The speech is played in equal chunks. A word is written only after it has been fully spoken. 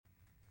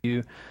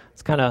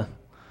It's kind of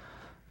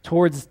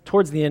towards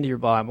the end of your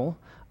Bible.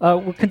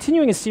 We're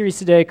continuing a series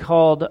today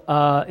called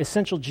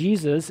Essential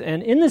Jesus,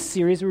 and in this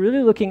series, we're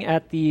really looking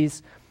at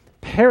these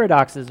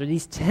paradoxes or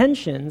these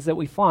tensions that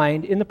we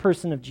find in the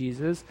person of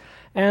Jesus.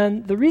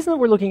 And the reason that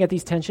we're looking at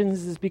these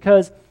tensions is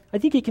because I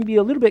think it can be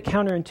a little bit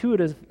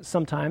counterintuitive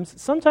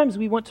sometimes. Sometimes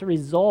we want to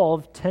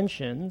resolve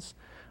tensions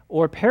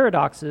or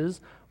paradoxes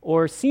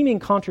or seeming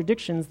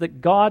contradictions that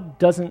God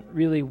doesn't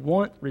really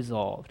want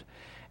resolved.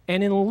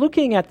 And in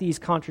looking at these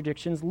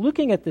contradictions,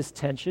 looking at this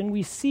tension,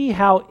 we see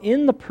how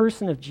in the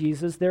person of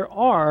Jesus there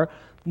are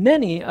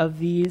many of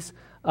these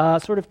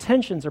sort of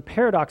tensions or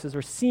paradoxes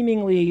or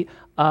seemingly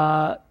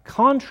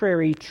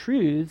contrary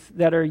truths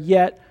that are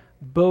yet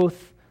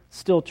both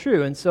still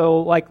true. And so,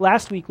 like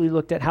last week, we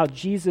looked at how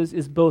Jesus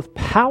is both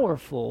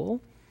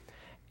powerful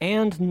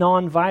and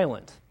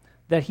nonviolent,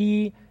 that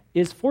he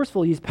is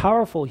forceful, he's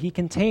powerful, he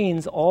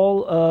contains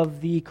all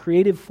of the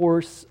creative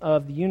force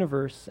of the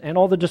universe and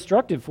all the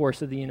destructive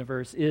force of the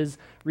universe is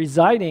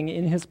residing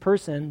in his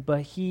person,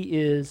 but he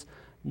is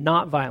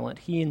not violent.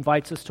 He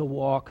invites us to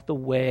walk the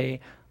way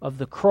of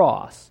the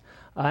cross,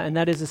 and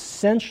that is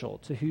essential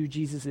to who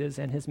Jesus is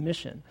and his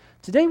mission.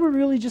 Today we're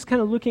really just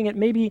kind of looking at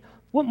maybe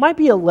what might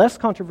be a less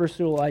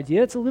controversial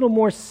idea. It's a little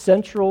more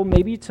central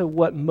maybe to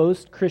what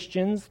most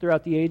Christians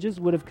throughout the ages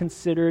would have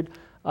considered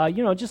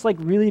just like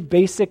really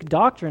basic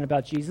doctrine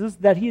about Jesus,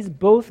 that he's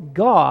both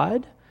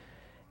God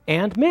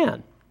and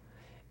man.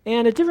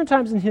 And at different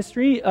times in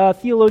history,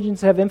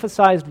 theologians have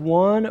emphasized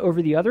one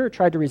over the other,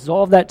 tried to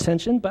resolve that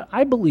tension, but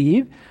I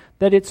believe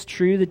that it's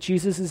true that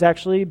Jesus is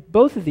actually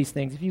both of these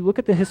things. If you look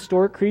at the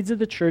historic creeds of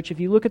the church, if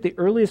you look at the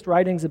earliest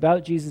writings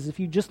about Jesus, if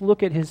you just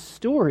look at his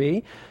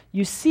story,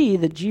 you see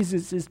that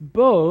Jesus is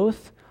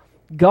both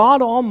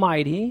God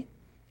Almighty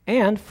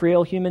and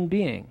frail human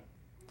being.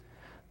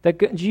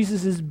 That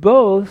Jesus is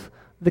both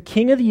the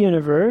King of the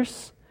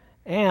universe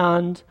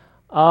and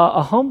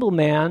a humble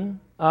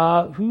man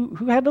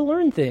who had to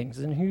learn things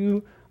and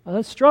who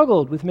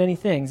struggled with many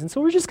things. And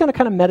so we're just going to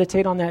kind of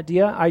meditate on that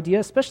idea,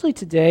 especially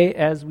today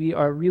as we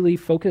are really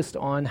focused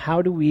on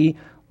how do we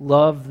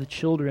love the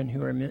children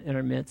who are in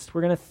our midst.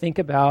 We're going to think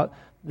about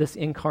this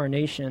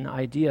incarnation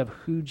idea of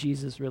who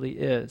Jesus really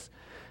is.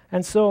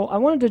 And so I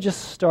wanted to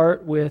just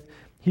start with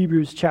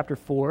Hebrews chapter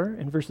 4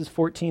 and verses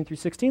 14 through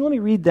 16. Let me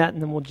read that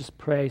and then we'll just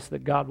pray so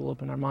that God will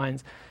open our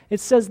minds. It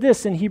says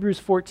this in Hebrews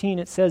 14.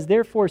 It says,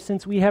 "Therefore,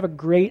 since we have a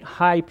great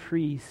high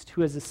priest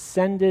who has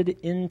ascended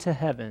into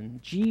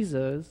heaven,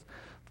 Jesus,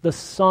 the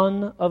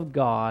Son of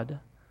God,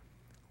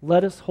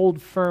 let us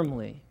hold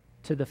firmly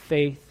to the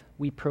faith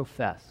we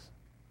profess.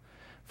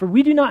 For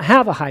we do not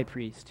have a high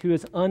priest who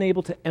is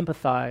unable to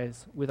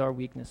empathize with our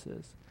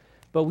weaknesses,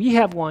 but we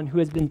have one who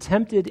has been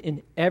tempted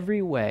in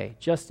every way,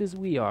 just as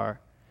we are,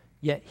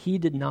 yet he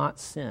did not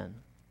sin.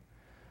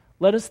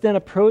 Let us then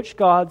approach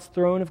God's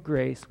throne of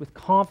grace with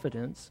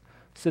confidence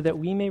so that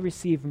we may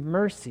receive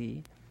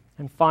mercy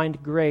and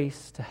find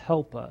grace to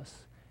help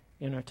us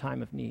in our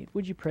time of need."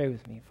 Would you pray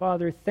with me?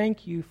 Father,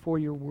 thank you for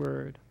your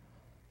word.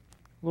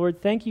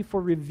 Lord, thank you for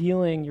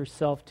revealing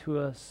yourself to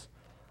us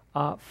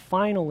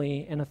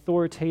finally and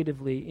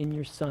authoritatively in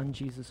your Son,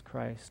 Jesus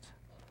Christ.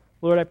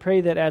 Lord, I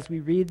pray that as we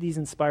read these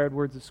inspired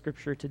words of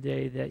Scripture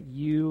today, that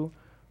you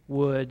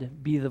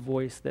would be the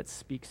voice that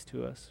speaks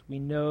to us. We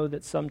know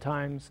that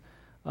sometimes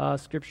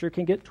Scripture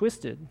can get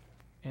twisted,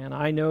 and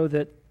I know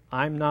that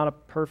I'm not a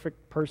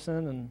perfect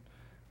person, and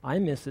I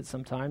miss it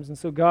sometimes. And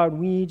so, God,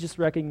 we just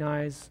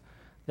recognize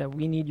that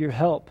we need your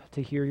help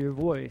to hear your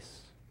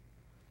voice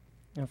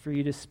and for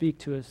you to speak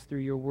to us through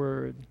your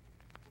word.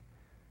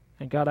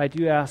 And God, I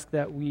do ask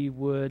that we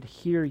would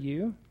hear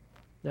you,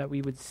 that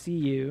we would see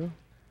you,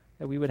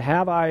 that we would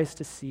have eyes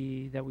to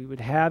see, that we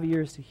would have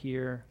ears to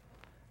hear,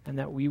 and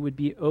that we would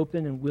be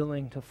open and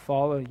willing to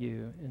follow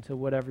you into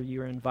whatever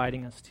you are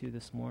inviting us to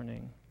this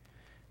morning.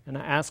 And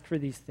I ask for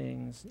these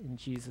things in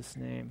Jesus'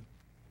 name.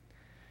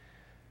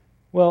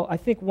 Well, I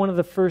think one of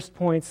the first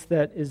points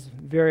that is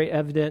very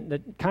evident,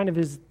 that kind of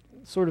is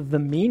sort of the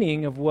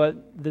meaning of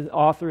what the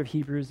author of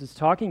Hebrews is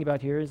talking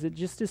about here, is it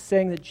just is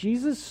saying that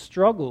Jesus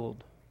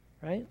struggled,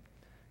 right?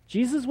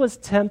 Jesus was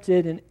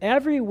tempted in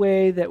every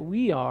way that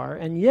we are,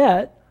 and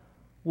yet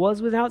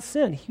was without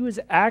sin. He was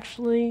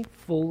actually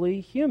fully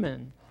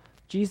human.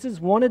 Jesus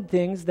wanted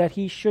things that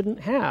he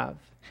shouldn't have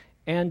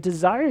and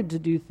desired to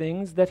do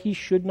things that he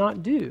should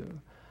not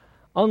do.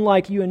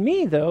 Unlike you and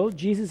me, though,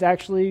 Jesus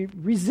actually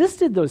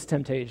resisted those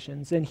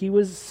temptations, and he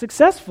was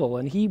successful,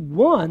 and he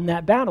won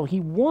that battle. He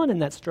won in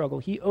that struggle.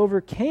 He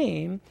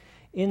overcame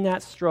in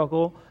that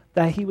struggle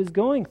that he was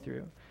going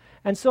through.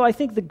 And so I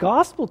think the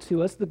gospel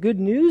to us, the good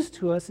news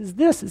to us is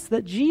this, is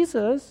that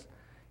Jesus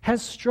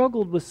has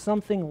struggled with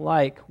something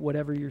like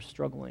whatever you're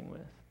struggling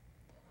with.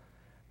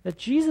 That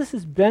Jesus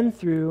has been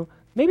through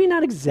maybe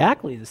not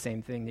exactly the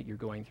same thing that you're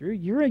going through.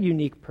 You're a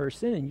unique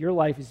person, and your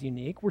life is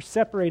unique. We're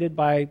separated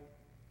by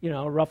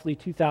roughly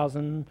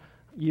 2,000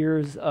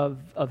 years of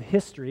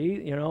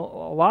history. A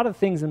lot of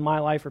things in my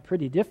life are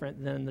pretty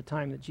different than the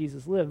time that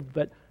Jesus lived,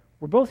 but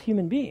we're both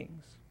human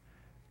beings,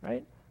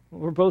 right?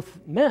 We're both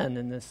men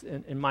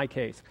in my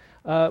case.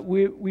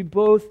 We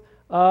both,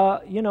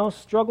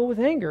 struggle with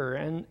anger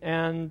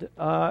and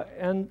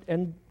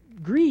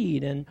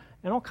greed and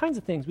all kinds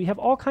of things. We have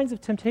all kinds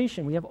of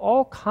temptation. We have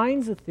all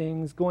kinds of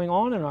things going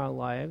on in our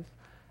lives.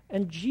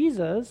 And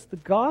Jesus, the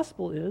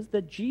gospel is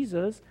that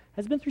Jesus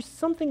has been through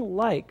something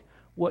like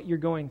what you're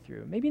going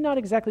through. Maybe not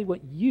exactly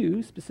what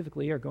you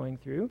specifically are going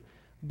through,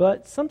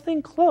 but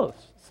something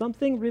close,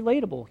 something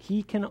relatable.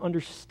 He can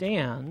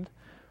understand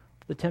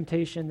the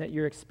temptation that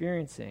you're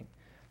experiencing.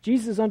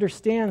 Jesus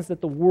understands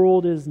that the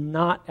world is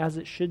not as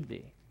it should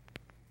be,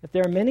 that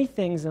there are many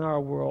things in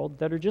our world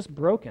that are just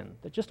broken,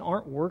 that just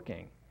aren't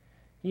working.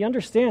 He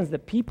understands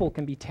that people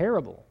can be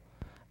terrible,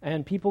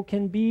 and people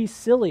can be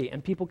silly,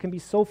 and people can be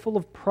so full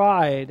of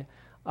pride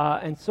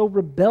and so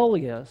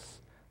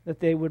rebellious that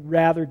they would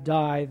rather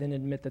die than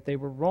admit that they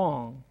were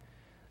wrong.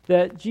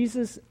 That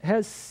Jesus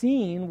has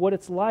seen what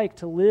it's like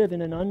to live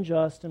in an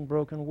unjust and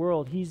broken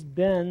world. He's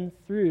been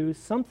through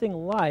something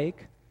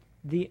like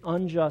the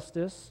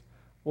injustice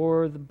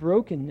or the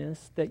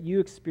brokenness that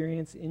you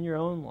experience in your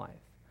own life,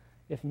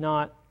 if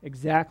not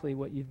exactly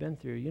what you've been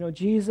through.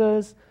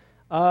 Jesus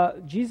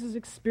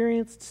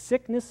experienced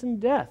sickness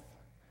and death,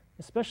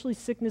 especially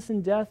sickness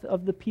and death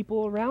of the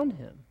people around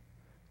him.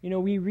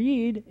 We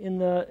read in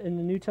the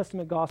New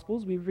Testament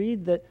Gospels, we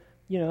read that,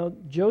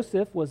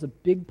 Joseph was a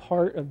big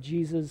part of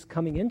Jesus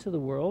coming into the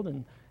world,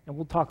 and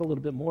we'll talk a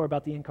little bit more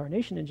about the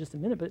incarnation in just a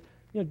minute, but,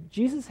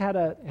 Jesus had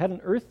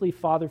an earthly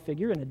father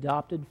figure, an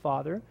adopted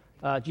father.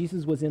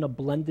 Jesus was in a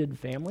blended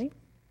family.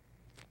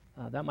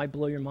 That might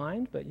blow your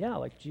mind, but yeah,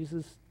 like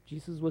Jesus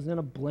was in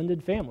a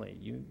blended family.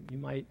 You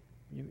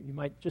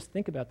might just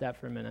think about that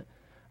for a minute.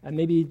 And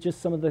maybe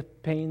just some of the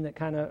pain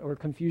that or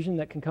confusion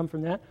that can come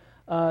from that.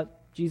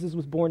 Jesus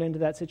was born into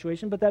that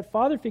situation, but that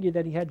father figure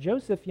that he had,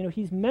 Joseph,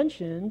 he's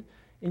mentioned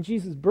in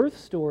Jesus' birth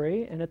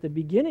story and at the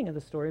beginning of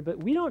the story, but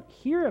we don't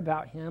hear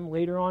about him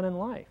later on in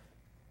life.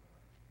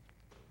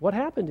 What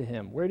happened to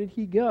him? Where did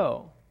he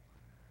go?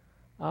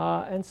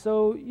 And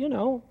so,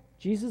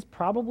 Jesus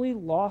probably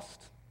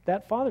lost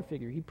that father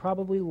figure. He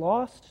probably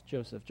lost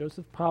Joseph.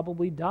 Joseph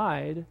probably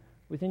died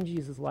within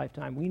Jesus'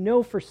 lifetime. We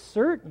know for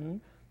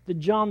certain that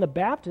John the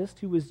Baptist,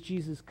 who was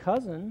Jesus'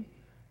 cousin,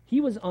 he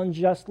was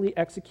unjustly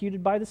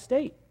executed by the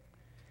state.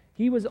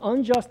 He was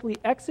unjustly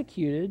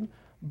executed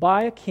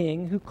by a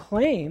king who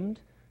claimed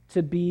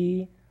to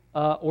be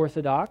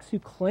Orthodox, who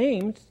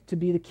claimed to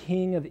be the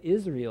king of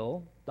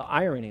Israel. The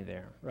irony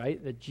there,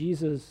 right? That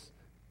Jesus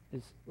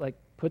is like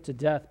put to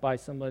death by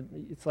somebody.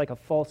 It's like a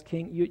false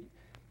king.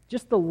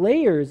 Just the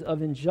layers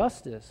of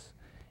injustice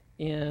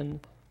in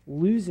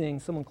losing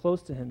someone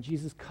close to him,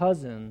 Jesus'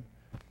 cousin.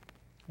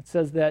 It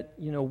says that,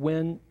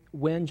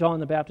 when John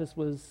the Baptist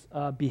was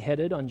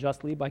beheaded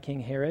unjustly by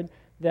King Herod,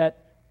 that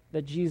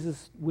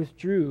Jesus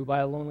withdrew by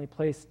a lonely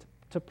place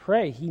to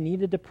pray. He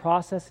needed to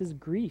process his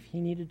grief. He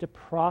needed to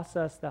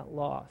process that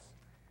loss.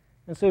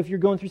 And so if you're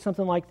going through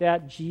something like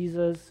that,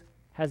 Jesus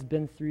has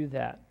been through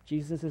that.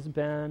 Jesus has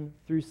been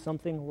through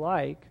something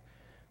like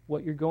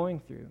what you're going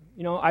through.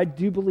 I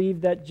do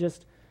believe that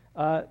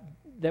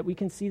that we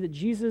can see that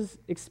Jesus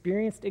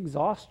experienced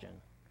exhaustion.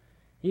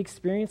 He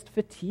experienced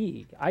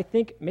fatigue. I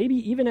think maybe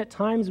even at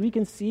times we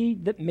can see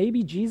that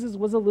maybe Jesus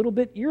was a little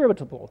bit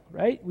irritable,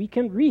 right? We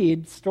can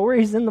read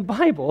stories in the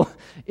Bible,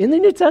 in the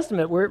New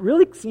Testament, where it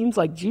really seems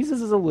like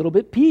Jesus is a little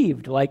bit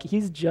peeved, like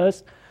he's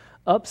just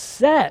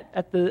upset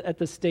at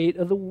the state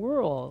of the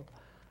world.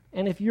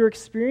 And if you're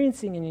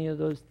experiencing any of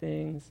those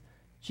things,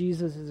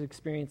 Jesus has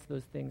experienced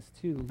those things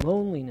too.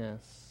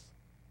 Loneliness.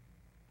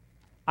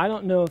 I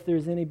don't know if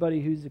there's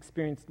anybody who's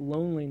experienced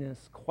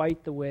loneliness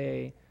quite the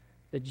way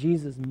that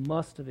Jesus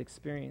must have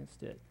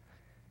experienced it.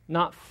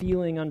 Not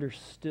feeling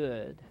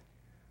understood,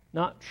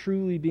 not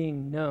truly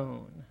being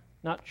known,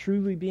 not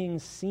truly being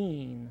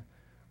seen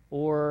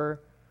or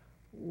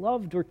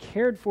loved or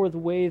cared for the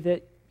way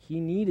that he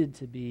needed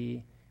to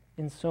be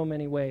in so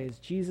many ways.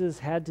 Jesus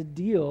had to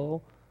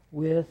deal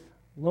with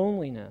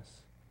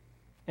loneliness.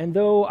 And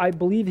though I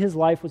believe his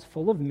life was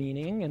full of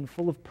meaning and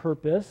full of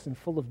purpose and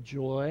full of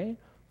joy,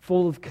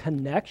 full of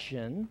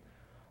connection,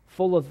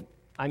 full of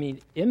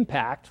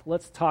impact.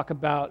 Let's talk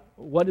about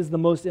what is the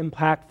most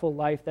impactful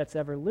life that's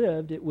ever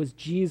lived. It was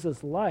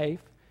Jesus'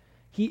 life.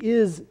 He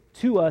is,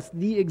 to us,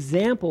 the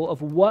example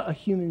of what a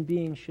human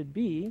being should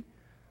be.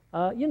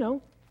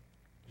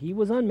 He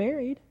was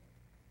unmarried.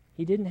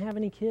 He didn't have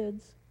any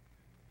kids.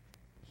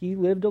 He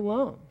lived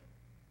alone.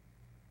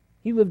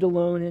 He lived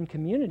alone in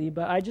community,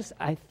 but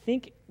I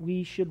think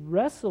we should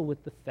wrestle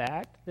with the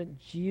fact that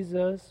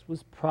Jesus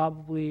was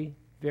probably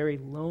very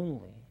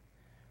lonely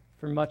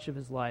for much of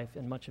his life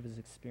and much of his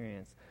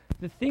experience.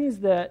 The things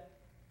that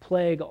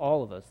plague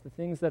all of us, the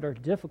things that are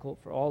difficult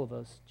for all of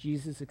us,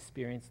 Jesus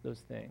experienced those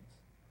things.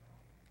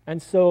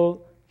 And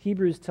so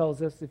Hebrews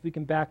tells us, if we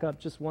can back up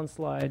just one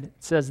slide, it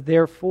says,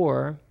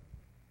 therefore,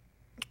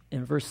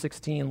 in verse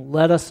 16,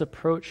 let us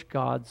approach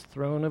God's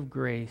throne of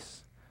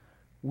grace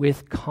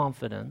with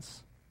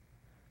confidence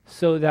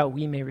so that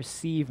we may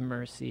receive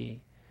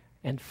mercy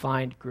and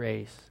find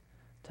grace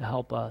to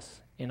help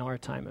us in our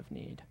time of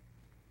need.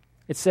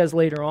 It says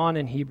later on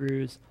in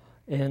Hebrews,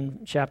 in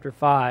chapter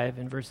 5,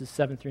 in verses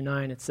 7 through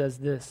 9, it says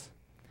this.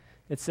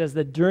 It says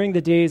that during the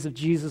days of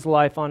Jesus'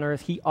 life on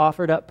earth, he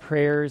offered up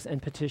prayers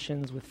and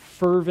petitions with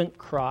fervent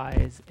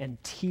cries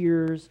and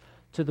tears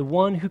to the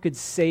one who could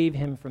save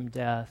him from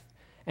death.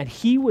 And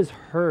he was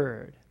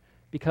heard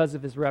because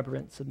of his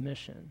reverent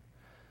submission.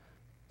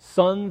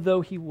 Son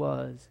though he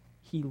was,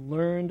 he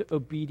learned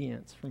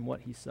obedience from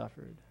what he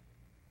suffered.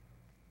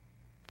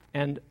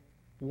 And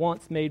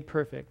once made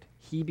perfect,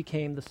 he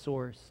became the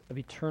source of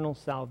eternal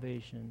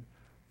salvation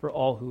for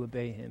all who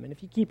obey him. And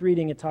if you keep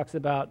reading, it talks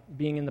about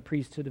being in the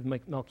priesthood of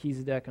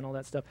Melchizedek and all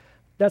that stuff.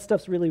 That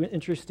stuff's really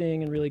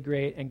interesting and really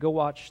great, and go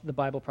watch the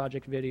Bible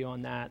Project video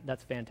on that.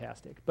 That's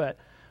fantastic. But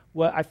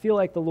what I feel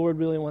like the Lord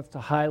really wants to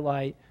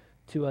highlight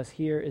to us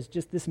here is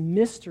just this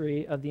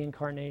mystery of the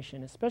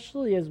incarnation,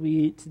 especially as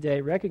we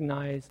today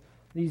recognize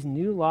these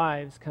new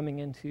lives coming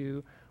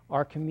into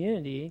our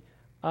community.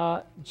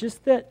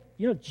 Just that,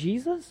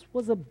 Jesus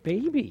was a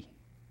baby,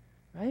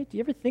 right? Do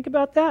you ever think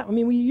about that? I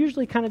mean, we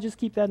usually kind of just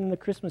keep that in the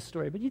Christmas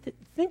story, but you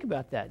think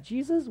about that.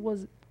 Jesus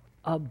was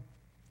a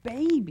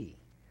baby.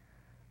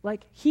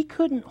 Like, he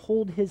couldn't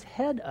hold his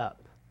head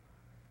up.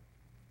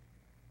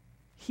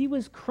 He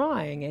was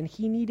crying and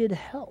he needed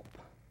help.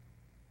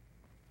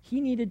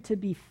 He needed to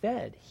be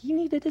fed. He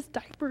needed his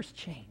diapers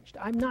changed.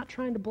 I'm not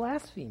trying to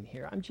blaspheme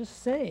here. I'm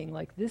just saying,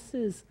 like, this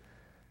is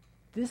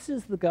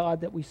the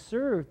God that we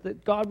serve,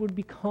 that God would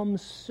become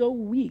so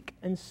weak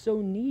and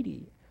so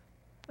needy.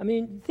 I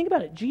mean, think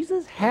about it.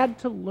 Jesus had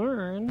to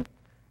learn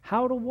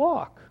how to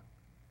walk.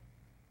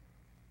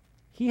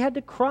 He had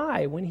to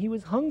cry when he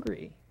was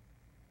hungry.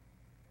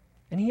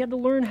 And he had to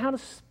learn how to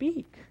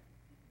speak.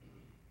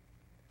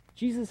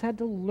 Jesus had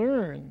to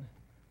learn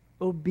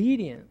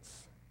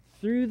obedience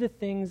through the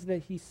things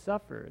that he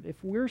suffered.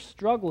 If we're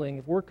struggling,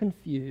 if we're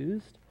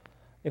confused,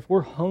 if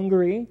we're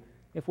hungry,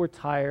 if we're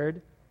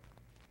tired,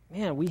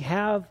 man, we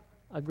have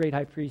a great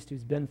high priest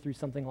who's been through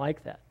something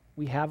like that.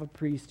 We have a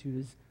priest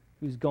who's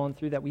gone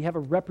through that. We have a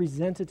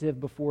representative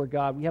before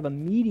God. We have a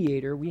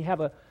mediator. We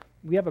have a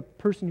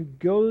person who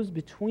goes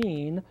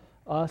between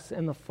us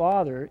and the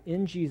Father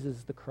in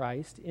Jesus the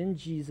Christ, in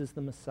Jesus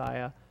the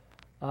Messiah,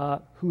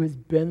 who has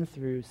been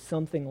through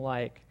something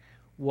like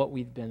what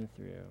we've been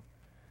through.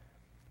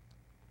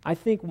 I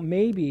think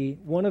maybe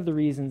one of the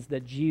reasons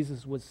that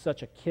Jesus was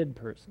such a kid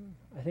person,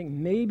 I think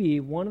maybe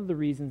one of the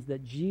reasons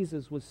that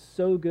Jesus was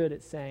so good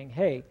at saying,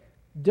 hey,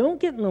 don't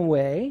get in the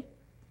way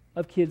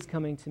of kids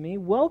coming to me.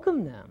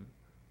 Welcome them.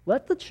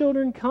 Let the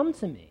children come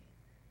to me.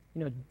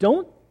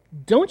 Don't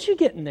you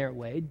get in their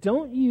way.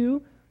 Don't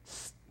you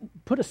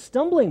put a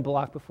stumbling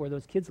block before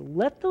those kids.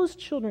 Let those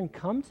children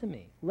come to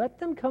me. Let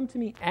them come to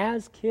me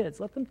as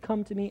kids. Let them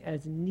come to me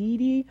as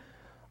needy,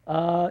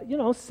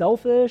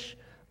 selfish,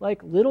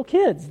 like little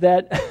kids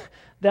that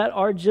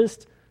are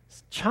just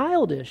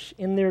childish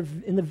in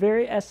the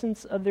very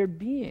essence of their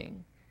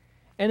being.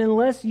 And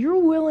unless you're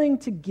willing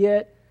to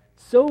get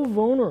so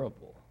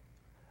vulnerable,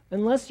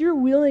 unless you're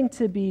willing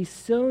to be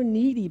so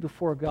needy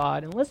before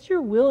God, unless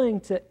you're willing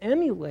to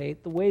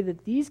emulate the way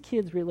that these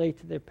kids relate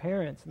to their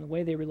parents and the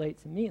way they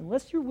relate to me,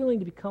 unless you're willing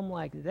to become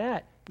like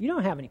that, you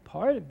don't have any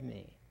part of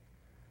me.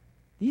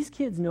 These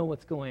kids know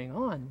what's going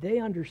on. They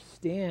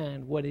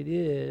understand what it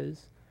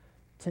is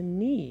to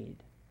need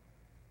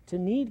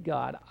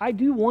God. I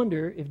do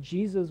wonder if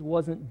Jesus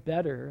wasn't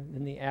better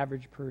than the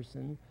average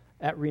person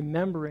at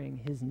remembering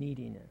his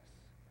neediness,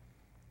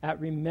 at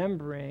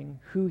remembering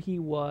who he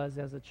was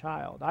as a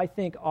child. I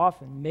think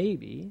often,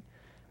 maybe,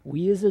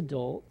 we as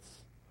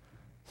adults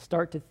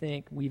start to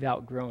think we've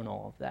outgrown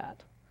all of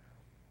that.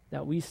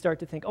 That we start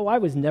to think, I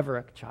was never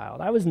a child.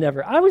 I was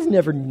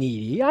never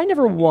needy. I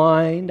never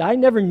whined. I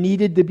never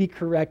needed to be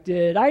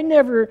corrected. I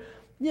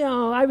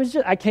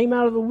came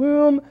out of the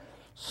womb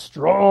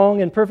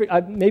strong and perfect.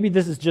 Maybe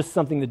this is just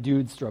something the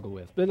dudes struggle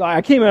with. But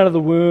I came out of the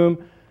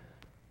womb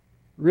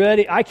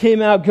ready. I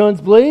came out guns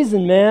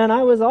blazing, man.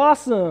 I was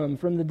awesome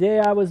from the day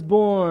I was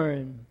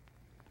born.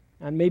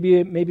 And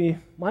maybe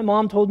my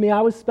mom told me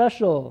I was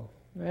special,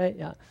 right?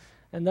 Yeah.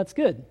 And that's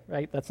good,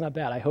 right? That's not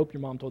bad. I hope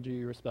your mom told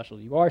you were special.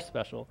 You are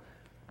special.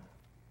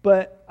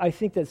 But I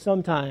think that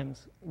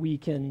sometimes we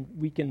can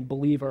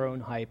believe our own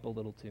hype a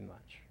little too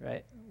much,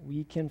 right?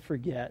 We can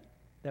forget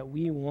that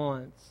we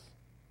once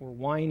were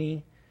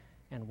whiny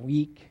and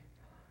weak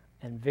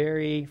and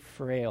very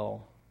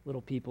frail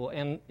little people.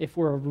 And if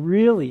we're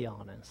really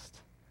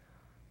honest,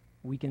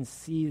 we can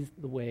see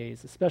the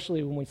ways,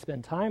 especially when we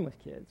spend time with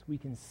kids, we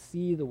can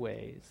see the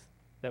ways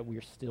that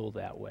we're still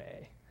that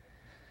way.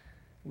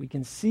 We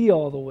can see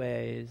all the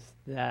ways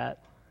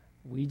that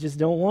we just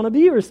don't want to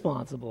be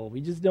responsible.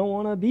 We just don't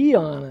want to be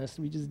honest.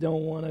 We just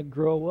don't want to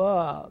grow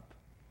up.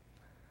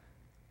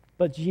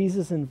 But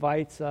Jesus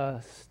invites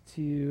us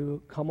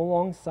to come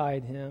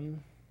alongside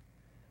him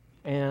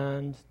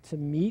and to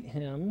meet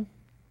him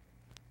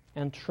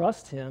and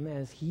trust him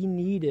as he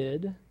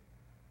needed,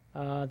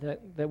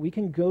 that we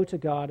can go to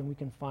God and we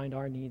can find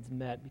our needs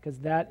met, because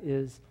that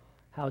is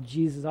how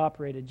Jesus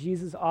operated.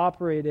 Jesus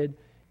operated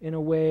in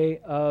a way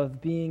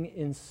of being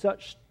in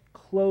such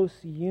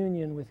close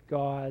union with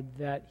God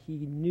that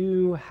he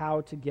knew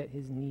how to get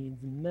his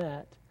needs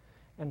met,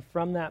 and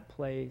from that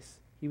place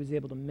he was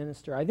able to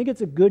minister. I think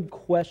it's a good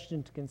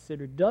question to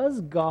consider.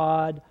 Does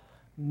God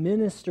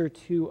minister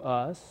to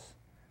us?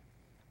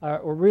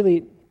 Or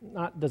really,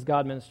 not does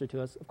God minister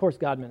to us? Of course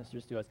God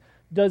ministers to us.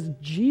 Does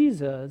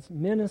Jesus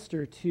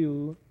minister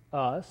to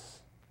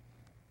us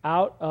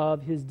out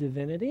of his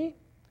divinity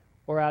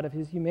or out of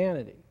his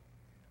humanity?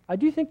 I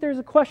do think there's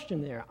a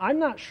question there. I'm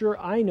not sure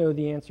I know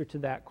the answer to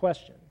that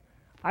question.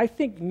 I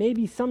think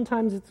maybe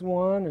sometimes it's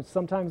one and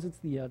sometimes it's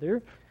the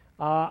other.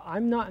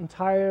 I'm not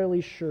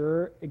entirely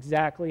sure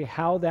exactly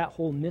how that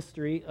whole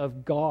mystery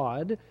of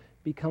God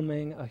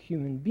becoming a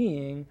human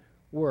being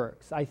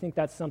works. I think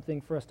that's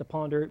something for us to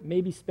ponder,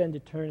 maybe spend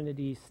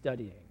eternity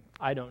studying.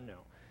 I don't know.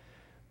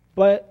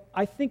 But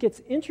I think it's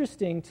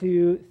interesting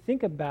to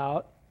think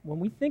about, when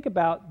we think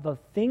about the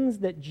things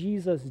that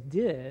Jesus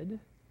did,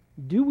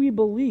 do we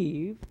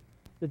believe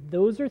that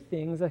those are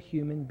things a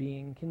human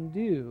being can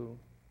do?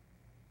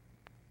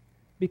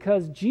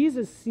 Because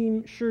Jesus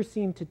sure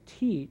seemed to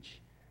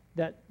teach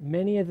that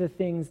many of the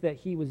things that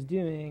he was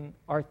doing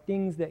are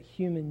things that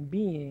human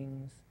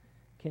beings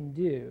can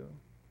do,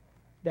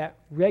 that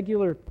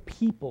regular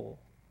people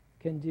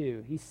can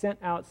do. He sent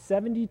out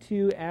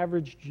 72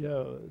 average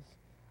Joes,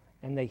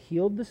 and they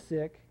healed the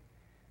sick,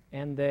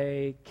 and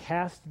they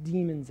cast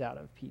demons out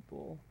of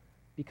people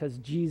because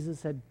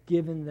Jesus had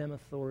given them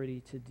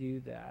authority to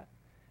do that.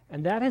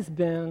 And that has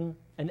been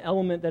an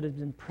element that has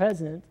been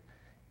present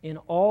in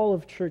all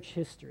of church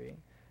history.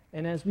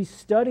 And as we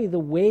study the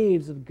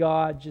waves of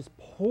God just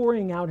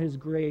pouring out his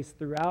grace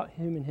throughout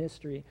human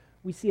history,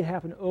 we see it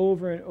happen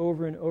over and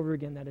over and over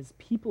again, that as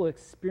people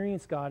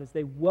experience God, as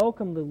they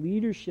welcome the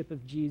leadership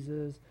of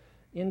Jesus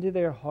into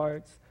their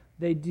hearts,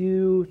 they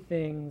do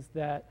things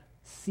that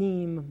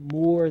seem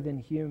more than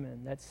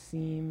human, that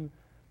seem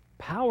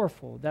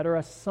powerful, that are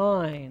a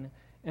sign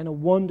and a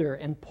wonder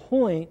and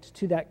point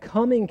to that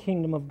coming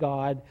kingdom of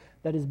God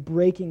that is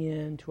breaking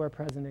into our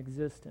present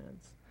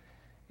existence.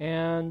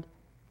 And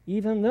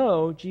even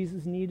though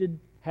Jesus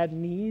had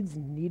needs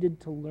and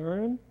needed to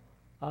learn,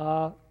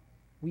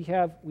 we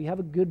have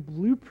a good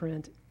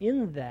blueprint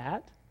in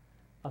that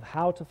of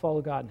how to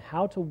follow God and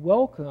how to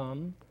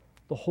welcome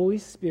the Holy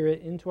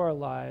Spirit into our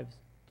lives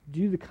to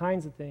do the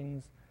kinds of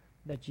things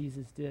that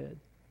Jesus did.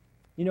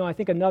 You know, I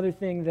think another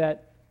thing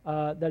that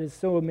is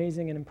so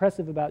amazing and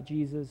impressive about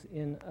Jesus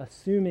in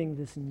assuming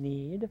this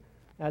need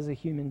as a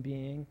human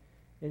being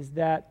is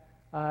that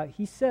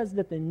he says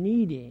that the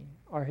needy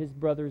are his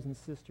brothers and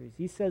sisters.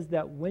 He says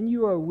that when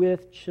you are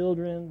with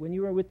children, when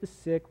you are with the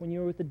sick, when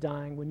you are with the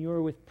dying, when you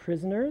are with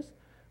prisoners,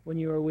 when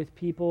you are with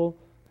people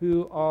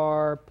who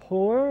are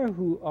poor,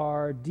 who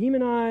are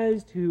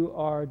demonized, who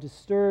are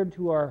disturbed,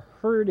 who are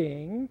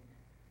hurting,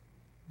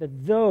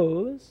 that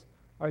those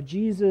are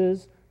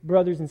Jesus'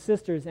 brothers and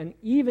sisters. And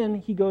even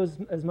he goes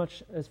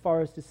as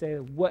far as to say,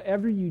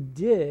 whatever you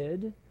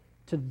did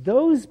to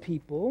those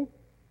people,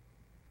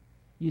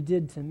 you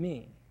did to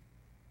me.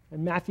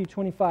 In Matthew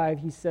 25,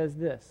 he says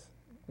this.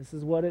 This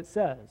is what it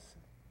says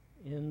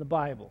in the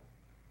Bible.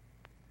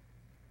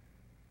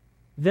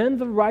 Then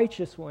the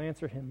righteous will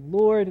answer him,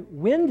 Lord,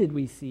 when did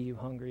we see you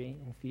hungry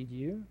and feed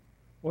you,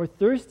 or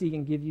thirsty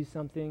and give you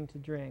something to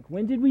drink?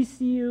 When did we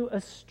see you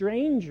a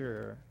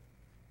stranger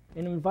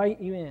and invite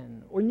you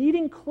in, or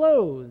needing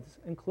clothes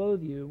and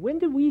clothe you? When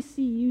did we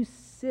see you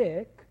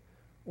sick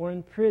or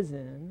in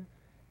prison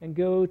and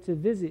go to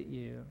visit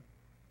you?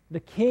 The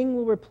king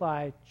will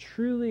reply,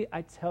 truly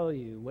I tell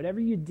you,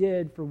 whatever you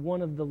did for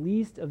one of the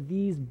least of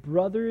these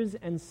brothers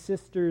and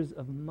sisters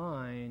of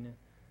mine,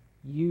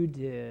 you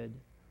did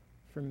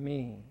for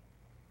me.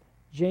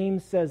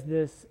 James says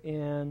this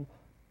in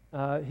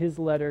his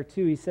letter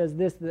too. He says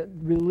this, that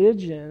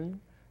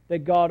religion that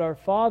God our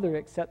Father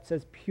accepts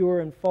as pure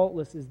and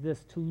faultless is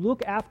this, to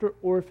look after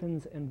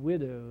orphans and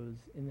widows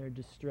in their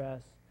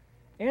distress,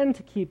 and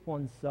to keep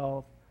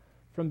oneself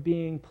from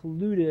being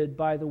polluted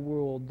by the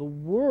world. The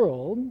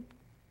world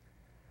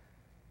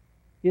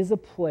is a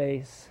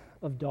place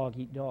of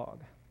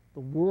dog-eat-dog.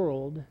 The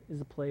world is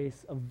a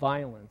place of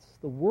violence.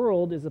 The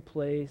world is a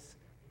place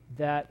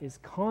that is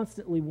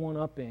constantly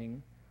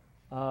one-upping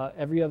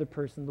every other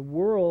person. The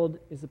world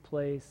is a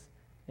place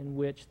in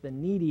which the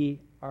needy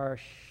are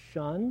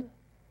shunned,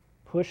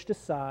 pushed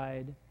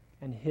aside,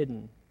 and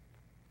hidden.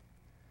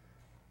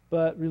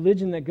 But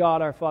religion that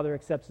God our Father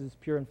accepts as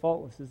pure and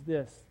faultless is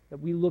this, that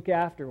we look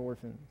after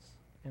orphans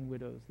and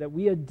widows, that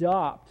we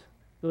adopt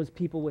those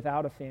people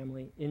without a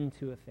family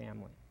into a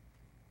family,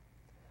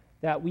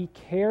 that we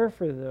care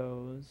for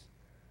those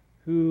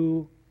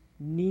who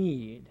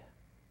need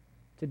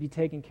to be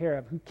taken care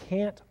of, who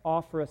can't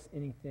offer us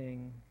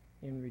anything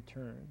in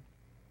return,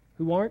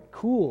 who aren't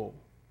cool,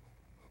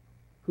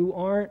 who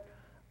aren't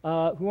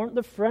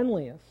the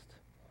friendliest,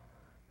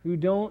 who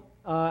don't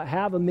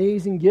have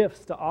amazing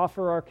gifts to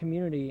offer our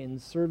community in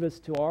service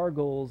to our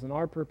goals and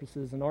our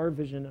purposes and our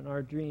vision and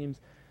our dreams.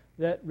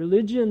 That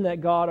religion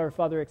that God our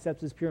Father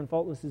accepts as pure and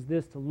faultless is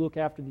this, to look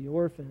after the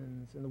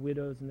orphans and the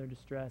widows in their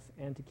distress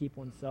and to keep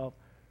oneself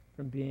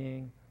from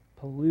being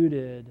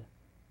polluted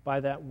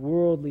by that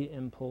worldly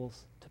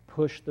impulse to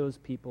push those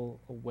people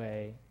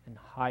away and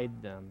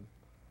hide them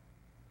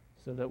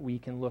so that we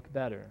can look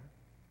better.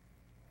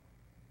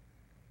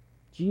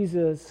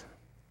 Jesus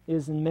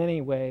is in many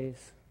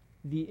ways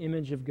the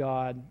image of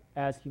God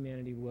as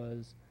humanity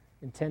was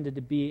intended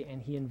to be,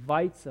 and he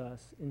invites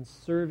us in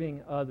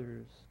serving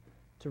others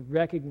to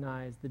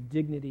recognize the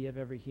dignity of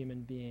every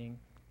human being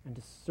and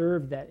to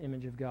serve that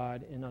image of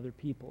God in other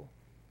people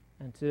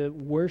and to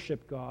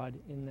worship God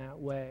in that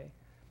way.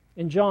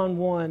 In John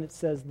 1, it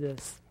says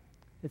this.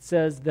 It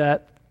says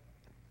that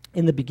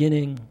in the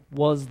beginning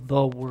was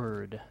the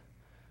Word.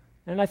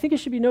 And I think it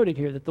should be noted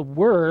here that the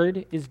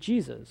Word is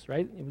Jesus,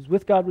 right? It was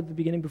with God at the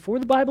beginning. Before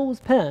the Bible was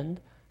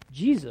penned,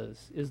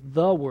 Jesus is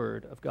the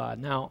Word of God.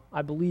 Now,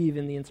 I believe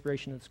in the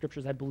inspiration of the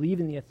Scriptures. I believe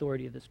in the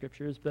authority of the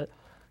Scriptures. But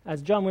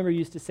as John Wimber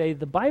used to say,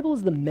 the Bible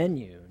is the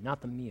menu,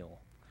 not the meal.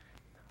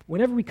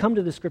 Whenever we come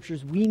to the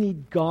Scriptures, we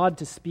need God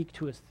to speak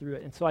to us through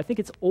it. And so I think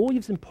it's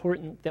always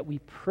important that we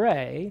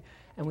pray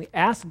and we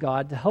ask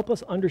God to help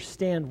us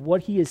understand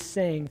what he is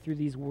saying through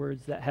these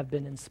words that have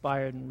been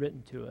inspired and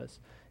written to us.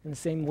 In the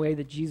same way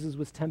that Jesus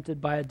was tempted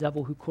by a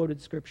devil who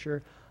quoted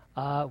Scripture,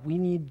 we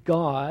need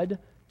God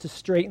to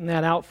straighten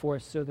that out for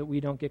us so that we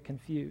don't get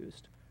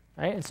confused.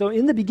 Right? And so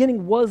in the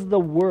beginning was the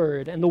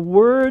Word, and the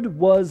Word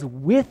was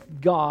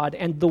with God,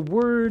 and the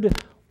Word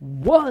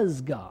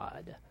was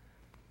God.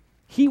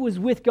 He was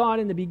with God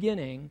in the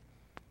beginning.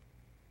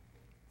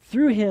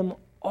 Through him,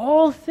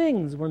 all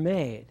things were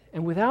made,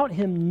 and without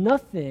him,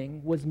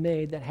 nothing was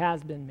made that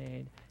has been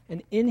made.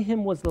 And in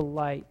him was the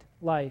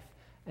life,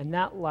 and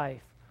that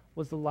life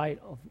was the light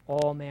of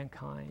all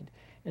mankind.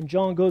 And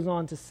John goes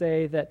on to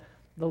say that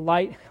the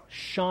light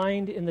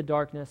shined in the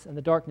darkness, and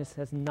the darkness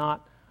has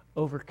not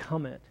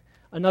overcome it.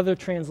 Another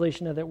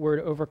translation of that word,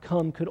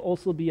 overcome, could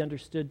also be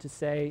understood to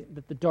say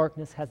that the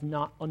darkness has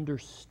not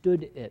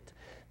understood it.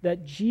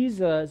 That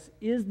Jesus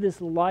is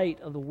this light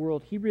of the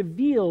world. He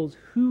reveals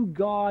who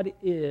God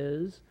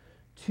is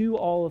to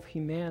all of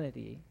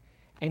humanity.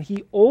 And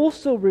he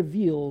also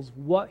reveals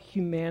what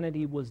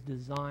humanity was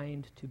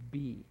designed to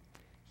be.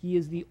 He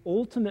is the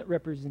ultimate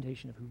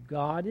representation of who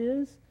God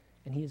is,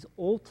 and he is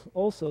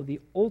also the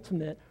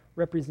ultimate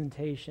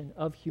representation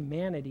of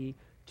humanity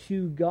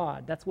to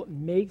God. That's what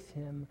makes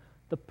him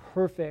the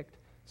perfect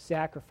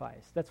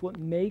sacrifice. That's what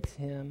makes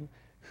him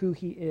who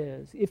he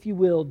is. If you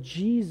will,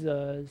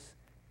 Jesus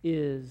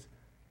is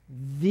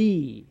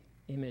the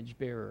image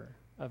bearer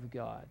of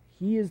God.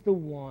 He is the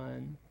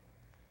one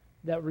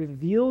that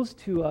reveals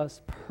to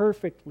us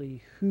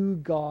perfectly who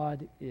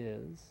God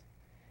is,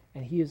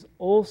 and he is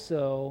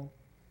also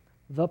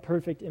the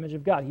perfect image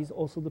of God. He's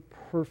also the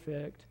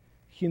perfect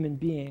human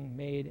being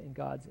made in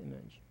God's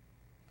image.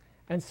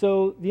 And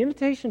so the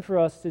invitation for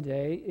us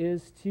today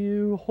is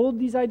to hold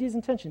these ideas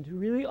in tension, to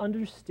really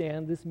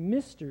understand this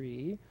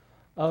mystery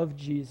of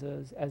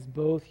Jesus as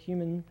both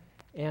human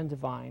and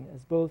divine,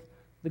 as both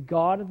the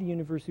God of the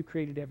universe who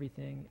created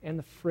everything and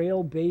the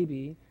frail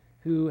baby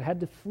who had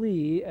to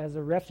flee as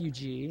a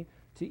refugee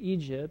to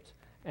Egypt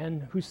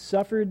and who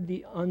suffered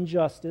the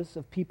injustice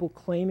of people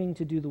claiming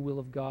to do the will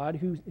of God.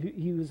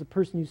 He was a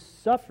person who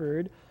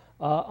suffered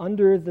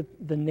under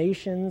the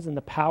nations and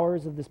the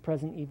powers of this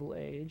present evil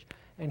age.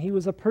 And he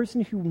was a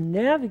person who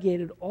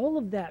navigated all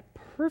of that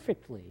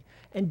perfectly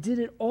and did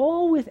it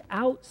all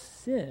without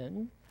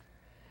sin,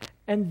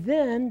 and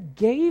then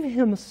gave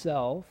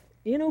himself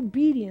in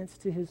obedience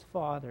to his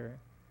Father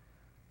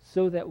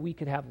so that we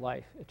could have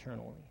life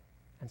eternally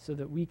and so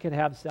that we could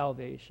have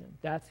salvation.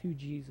 That's who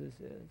Jesus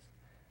is.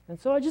 And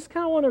so I just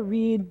kind of want to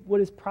read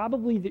what is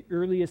probably the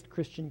earliest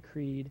Christian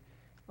creed,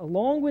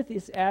 along with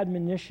this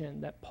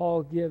admonition that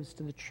Paul gives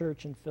to the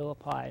church in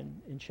Philippi.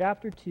 In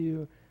chapter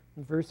 2,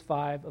 in verse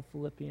 5 of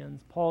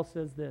Philippians, Paul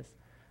says this,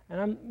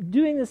 and I'm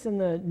doing this in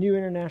the New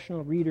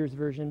International Reader's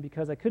Version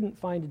because I couldn't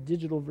find a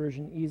digital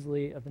version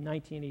easily of the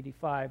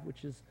 1985,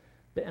 which is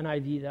the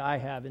NIV that I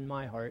have in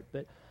my heart,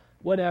 but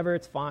whatever,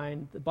 it's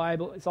fine. The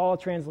Bible, it's all a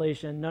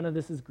translation. None of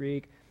this is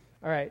Greek.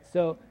 All right,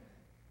 so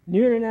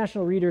New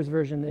International Reader's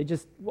Version,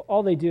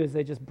 all they do is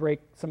they just break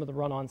some of the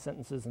run-on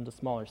sentences into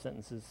smaller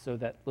sentences so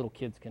that little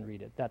kids can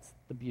read it. That's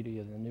the beauty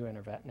of the New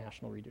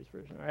International Reader's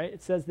Version, all right?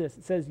 It says this.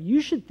 It says,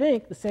 you should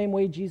think the same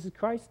way Jesus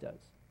Christ does,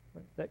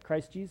 right? That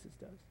Christ Jesus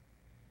does.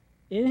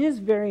 In his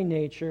very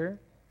nature,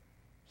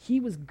 he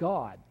was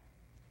God.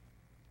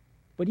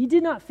 But he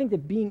did not think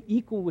that being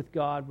equal with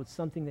God was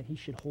something that he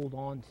should hold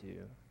on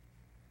to.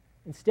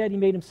 Instead, he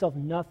made himself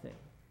nothing.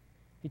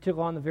 He took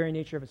on the very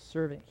nature of a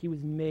servant. He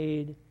was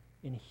made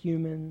in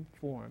human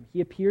form.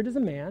 He appeared as a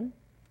man.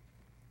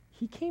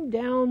 He came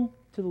down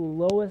to the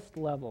lowest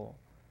level,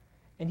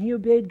 and he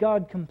obeyed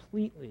God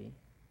completely,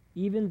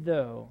 even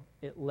though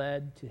it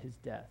led to his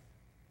death.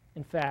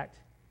 In fact,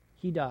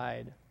 he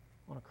died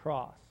on a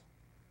cross.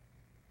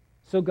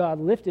 So God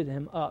lifted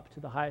him up to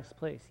the highest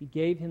place. He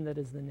gave him that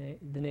is the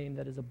name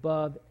that is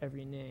above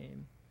every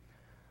name.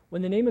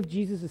 When the name of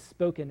Jesus is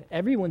spoken,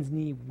 everyone's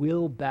knee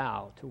will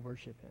bow to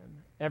worship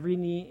him. Every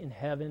knee in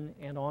heaven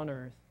and on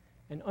earth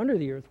and under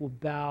the earth will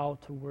bow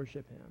to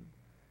worship him.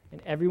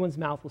 and everyone's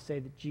mouth will say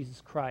that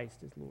Jesus Christ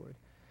is Lord.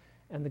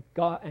 And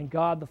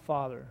God the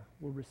Father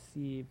will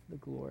receive the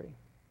glory.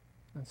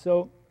 And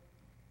so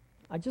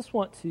I just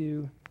want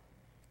to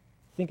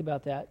think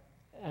about that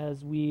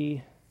as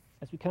we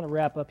kind of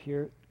wrap up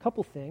here. A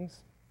couple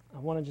things I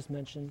want to just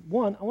mention.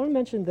 One, I want to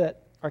mention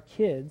that our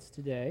kids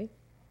today,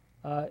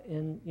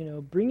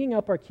 in bringing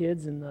up our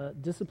kids in the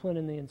discipline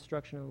and the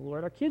instruction of the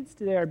Lord, our kids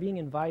today are being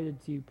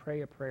invited to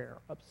pray a prayer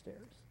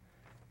upstairs.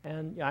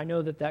 And I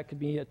know that could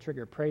be a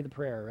trigger. Pray the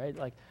prayer,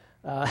 right?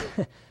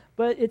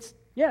 But it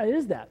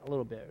is that a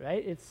little bit,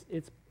 right?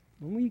 It's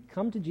when we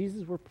come to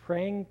Jesus, we're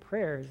praying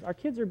prayers. Our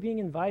kids are being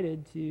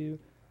invited to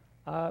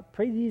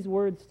pray these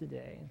words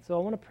today. And so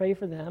I want to pray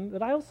for them,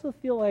 but I also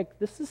feel like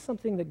this is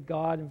something that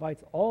God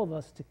invites all of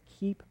us to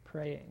keep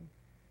praying.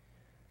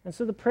 And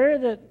so the prayer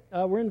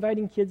that we're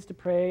inviting kids to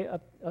pray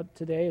up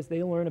today as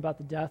they learn about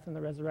the death and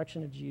the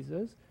resurrection of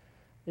Jesus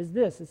is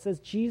this. It says,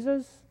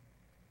 Jesus,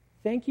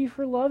 thank you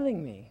for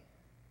loving me.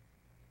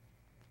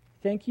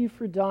 Thank you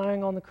for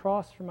dying on the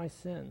cross for my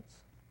sins.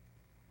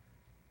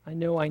 I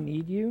know I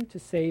need you to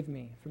save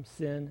me from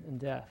sin and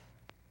death.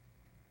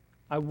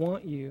 I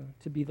want you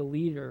to be the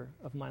leader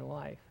of my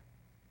life.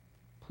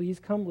 Please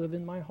come live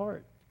in my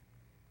heart.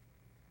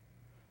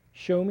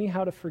 Show me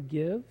how to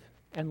forgive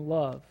and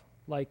love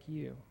like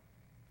you.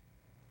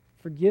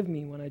 Forgive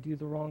me when I do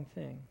the wrong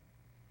thing,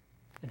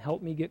 and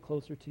help me get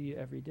closer to you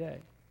every day.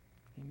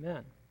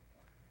 Amen.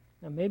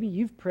 Now, maybe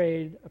you've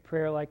prayed a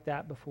prayer like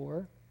that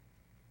before,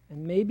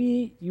 and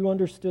maybe you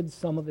understood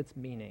some of its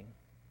meaning,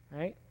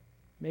 right?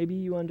 Maybe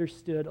you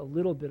understood a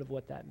little bit of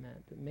what that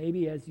meant, but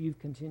maybe as you've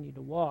continued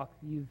to walk,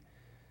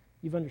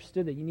 you've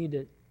understood that you need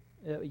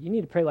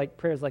to pray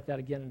prayers like that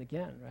again and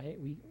again, right?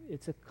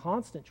 It's a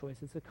constant choice.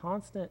 It's a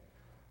constant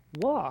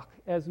walk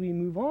as we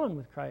move on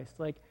with Christ.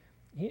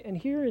 And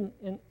here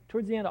in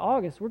towards the end of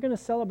August, we're going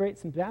to celebrate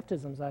some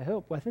baptisms. I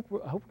hope we're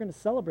going to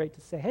celebrate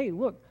to say, hey,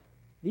 look,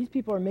 these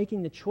people are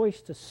making the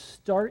choice to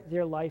start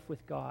their life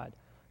with God.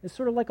 It's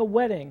sort of like a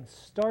wedding,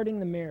 starting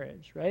the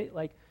marriage, right?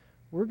 Like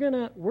we're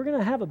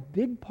gonna have a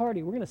big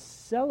party. We're gonna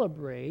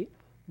celebrate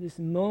this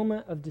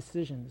moment of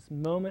decision, this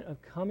moment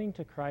of coming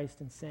to Christ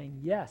and saying,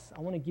 yes,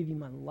 I want to give you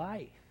my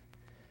life.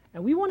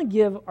 And we want to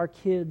give our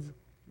kids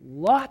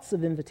lots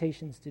of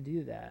invitations to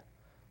do that,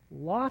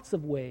 lots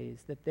of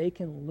ways that they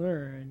can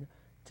learn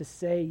to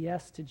say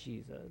yes to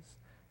Jesus.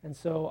 And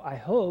so I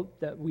hope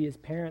that we as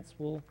parents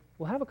will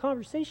have a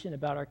conversation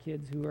about our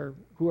kids who are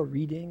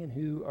reading and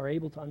who are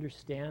able to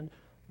understand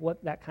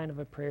what that kind of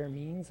a prayer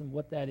means and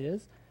what that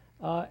is,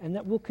 and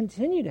that we'll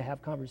continue to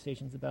have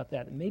conversations about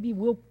that. And maybe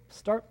we'll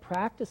start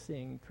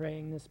practicing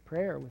praying this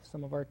prayer with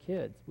some of our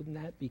kids.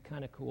 Wouldn't that be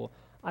kind of cool?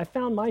 I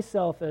found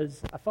myself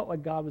I felt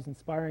like God was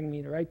inspiring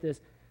me to write this,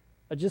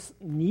 just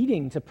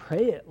needing to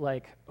pray it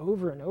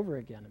over and over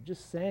again, of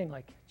just saying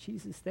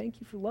Jesus, thank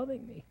you for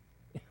loving me.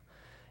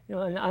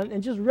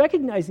 And just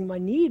recognizing my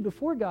need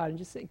before God and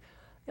just saying,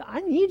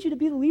 I need you to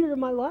be the leader of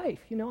my life.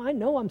 I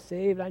know I'm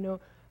saved. I know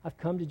I've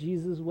come to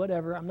Jesus,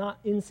 whatever. I'm not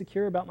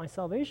insecure about my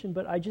salvation,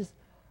 but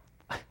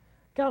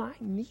God, I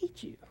need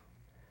you.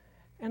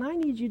 And I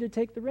need you to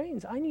take the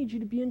reins. I need you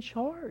to be in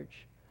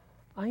charge.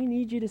 I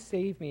need you to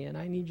save me, and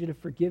I need you to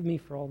forgive me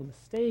for all the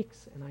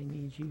mistakes, and I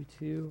need you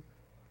to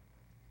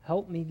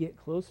help me get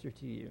closer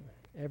to you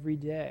every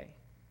day.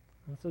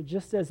 And so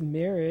just as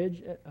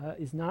marriage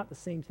is not the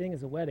same thing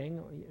as a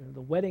wedding,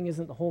 the wedding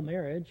isn't the whole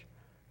marriage,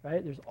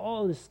 right? There's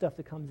all this stuff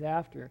that comes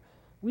after.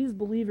 We as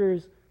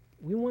believers,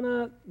 we want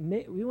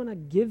to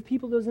give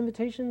people those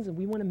invitations, and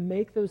we want to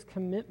make those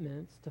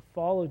commitments to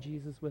follow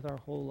Jesus with our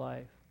whole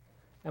life.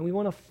 And we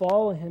want to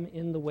follow him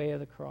in the way of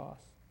the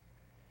cross.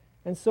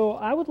 And so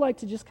I would like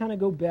to just kind of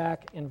go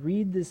back and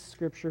read this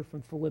scripture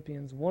from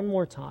Philippians one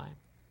more time.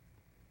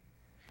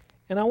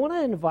 And I want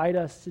to invite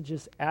us to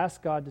just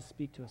ask God to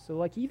speak to us.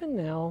 So even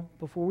now,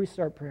 before we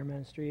start prayer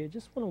ministry, I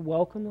just want to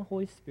welcome the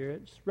Holy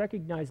Spirit. Just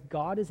recognize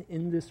God is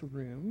in this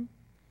room.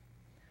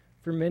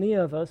 For many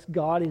of us,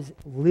 God is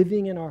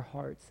living in our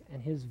hearts,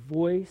 and his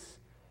voice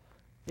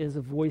is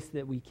a voice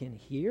that we can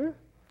hear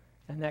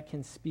and that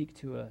can speak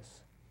to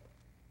us.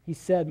 He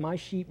said, my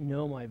sheep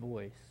know my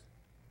voice.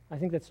 I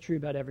think that's true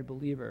about every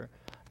believer.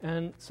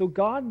 And so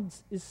God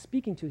is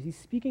speaking to us. He's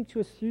speaking to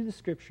us through the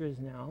scriptures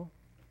now.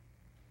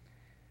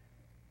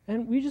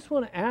 And we just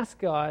want to ask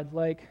God,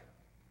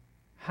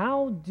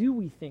 how do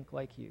we think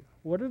like you?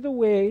 What are the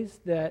ways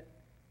that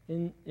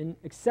in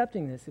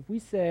accepting this, if we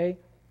say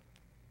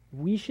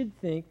we should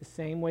think the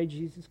same way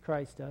Jesus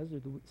Christ does, or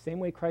the same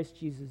way Christ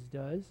Jesus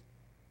does,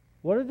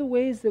 what are the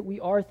ways that we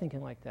are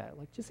thinking like that?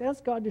 Just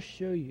ask God to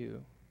show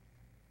you.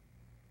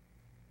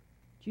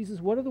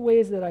 Jesus, what are the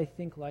ways that I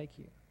think like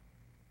you?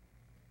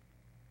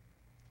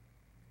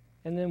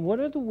 And then what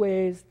are the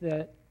ways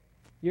that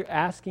you're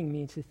asking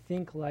me to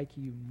think like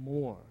you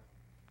more?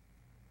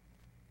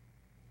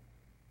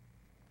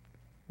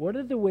 What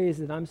are the ways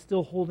that I'm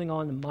still holding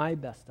on to my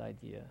best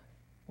idea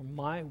or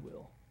my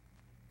will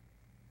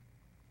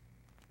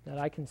that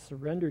I can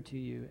surrender to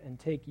you and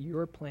take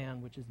your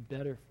plan, which is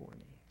better for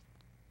me?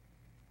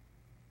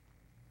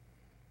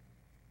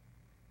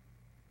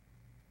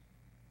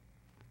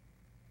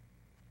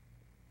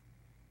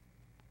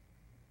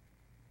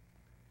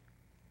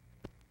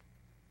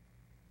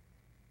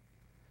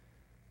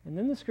 And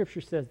then the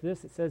scripture says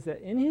this. It says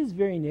that in his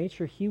very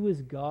nature he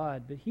was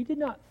God, but he did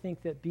not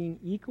think that being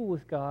equal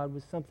with God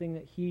was something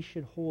that he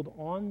should hold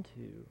on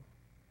to.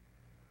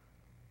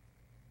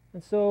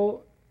 And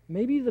so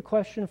maybe the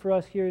question for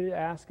us here to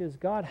ask is,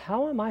 God,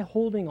 how am I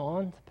holding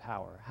on to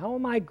power? How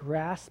am I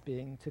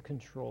grasping to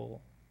control?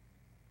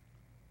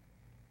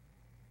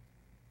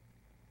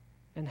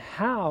 And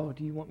how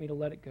do you want me to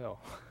let it go?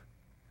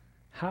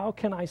 How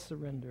can I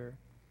surrender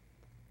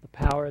the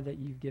power that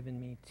you've given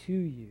me to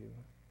you?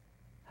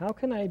 How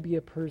can I be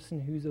a person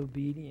who's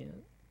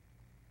obedient,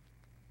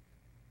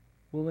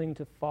 willing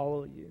to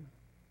follow you?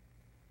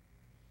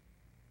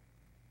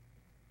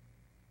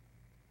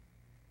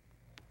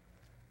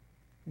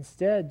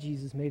 Instead,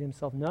 Jesus made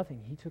himself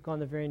nothing. He took on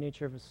the very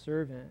nature of a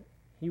servant.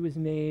 He was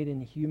made in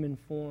human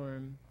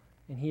form,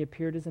 and he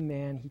appeared as a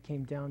man. He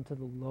came down to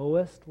the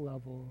lowest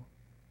level.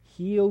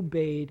 He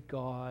obeyed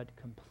God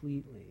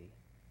completely,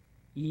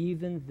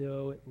 even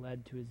though it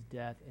led to his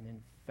death, and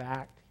in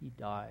fact, he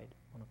died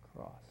on a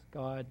cross.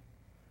 God,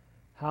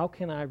 how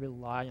can I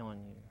rely on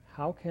you?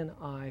 How can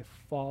I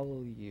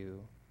follow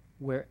you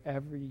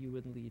wherever you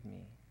would lead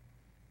me?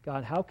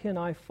 God, how can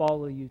I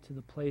follow you to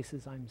the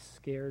places I'm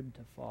scared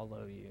to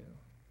follow you?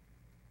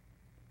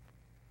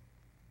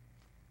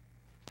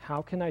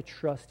 How can I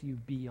trust you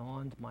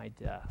beyond my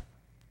death?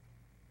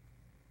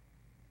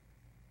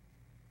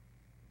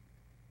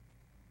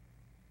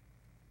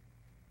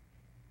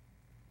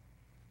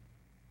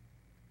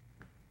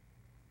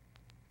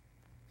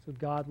 So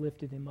God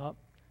lifted him up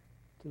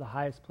to the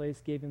highest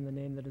place, gave him the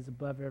name that is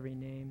above every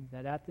name,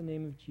 that at the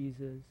name of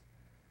Jesus,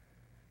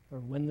 or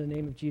when the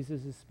name of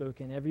Jesus is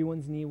spoken,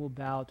 everyone's knee will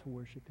bow to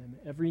worship him.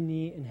 Every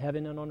knee in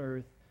heaven and on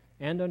earth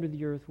and under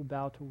the earth will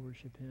bow to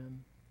worship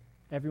him.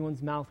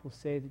 Everyone's mouth will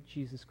say that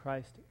Jesus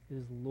Christ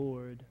is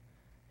Lord,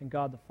 and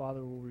God the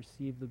Father will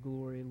receive the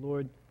glory.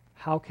 Lord,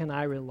 how can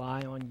I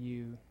rely on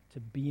you to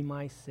be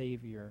my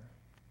Savior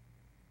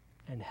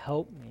and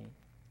help me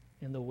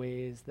in the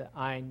ways that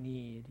I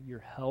need your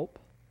help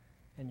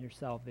and your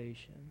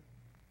salvation?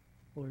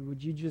 Lord,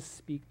 would you just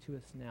speak to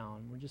us now?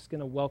 And we're just going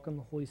to welcome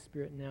the Holy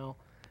Spirit now.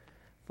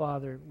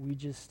 Father, we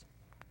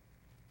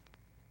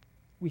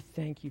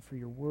thank you for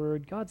your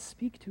word. God,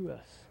 speak to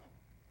us.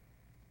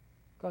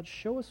 God,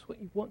 show us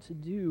what you want to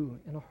do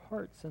in our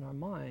hearts and our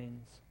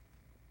minds.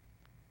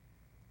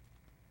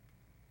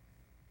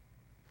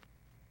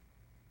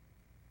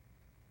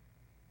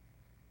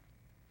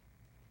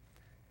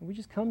 And we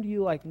just come to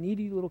you like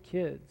needy little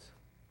kids.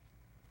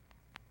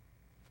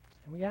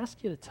 And we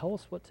ask you to tell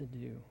us what to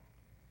do.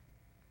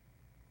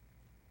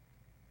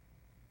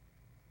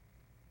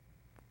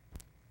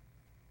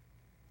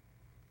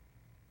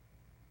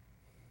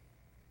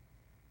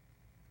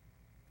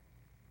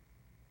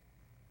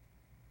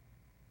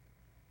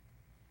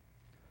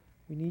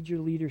 We need your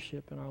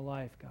leadership in our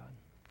life, God.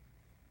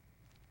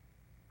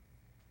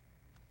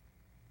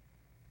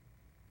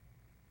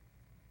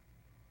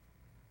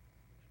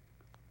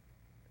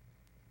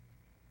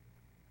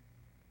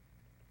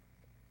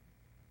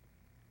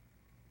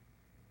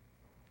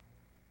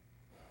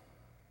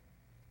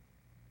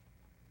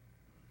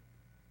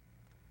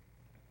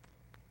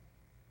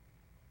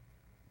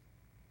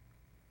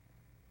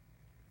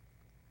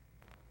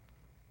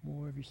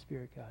 More of your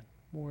Spirit, God.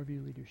 More of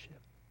your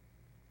leadership.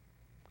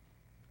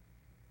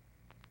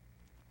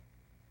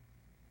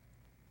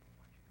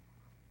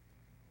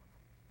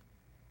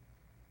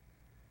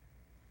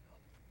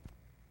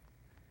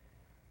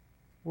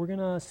 We're going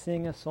to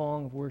sing a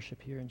song of worship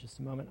here in just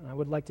a moment, and I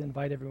would like to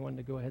invite everyone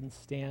to go ahead and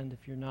stand if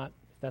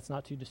that's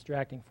not too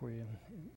distracting for you.